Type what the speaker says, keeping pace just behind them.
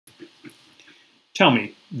Tell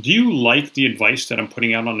me, do you like the advice that I'm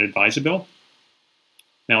putting out on Advisabill?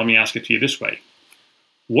 Now let me ask it to you this way.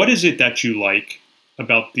 What is it that you like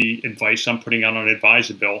about the advice I'm putting out on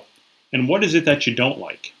Advisabill, and what is it that you don't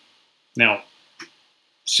like? Now,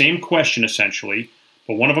 same question essentially,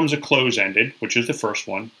 but one of them is a close-ended, which is the first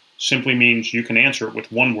one. Simply means you can answer it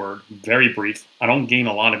with one word, very brief. I don't gain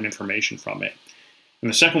a lot of information from it. And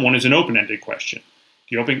the second one is an open-ended question.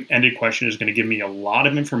 The open-ended question is going to give me a lot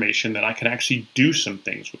of information that I can actually do some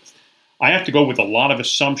things with. I have to go with a lot of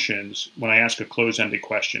assumptions when I ask a closed-ended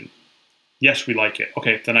question. Yes, we like it.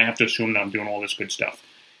 Okay, then I have to assume that I'm doing all this good stuff.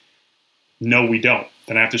 No, we don't.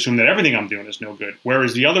 Then I have to assume that everything I'm doing is no good.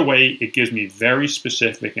 Whereas the other way, it gives me very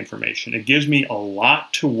specific information. It gives me a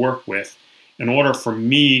lot to work with in order for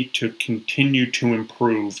me to continue to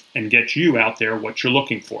improve and get you out there what you're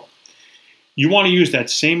looking for. You want to use that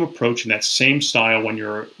same approach and that same style when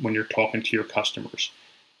you're talking to your customers.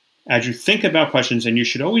 As you think about questions, and you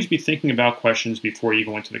should always be thinking about questions before you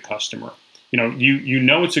go into the customer. You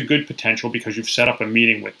know it's a good potential because you've set up a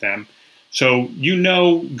meeting with them. So you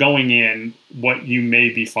know going in what you may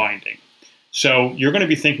be finding. So you're going to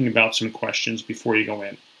be thinking about some questions before you go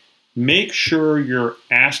in. Make sure you're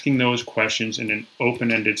asking those questions in an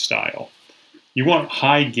open-ended style. You want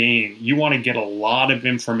high gain. You want to get a lot of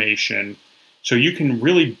information so you can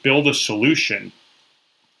really build a solution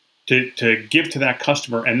to give to that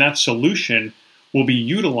customer, and that solution will be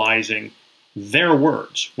utilizing their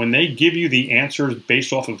words. When they give you the answers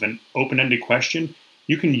based off of an open-ended question,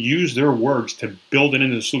 you can use their words to build it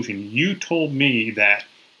into the solution. You told me that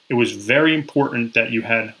it was very important that you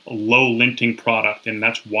had a low linting product, and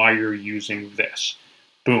that's why you're using this.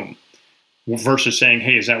 Boom. Versus saying,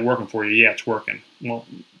 hey, is that working for you? Yeah, it's working. Well,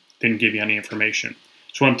 didn't give you any information.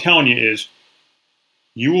 So what I'm telling you is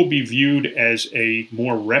you will be viewed as a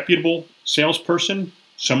more reputable salesperson,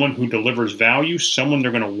 someone who delivers value, someone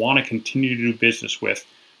they're going to want to continue to do business with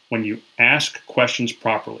when you ask questions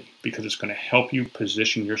properly, because it's going to help you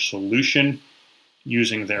position your solution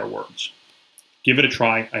using their words. Give it a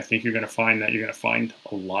try. I think you're going to find that you're going to find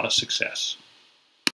a lot of success.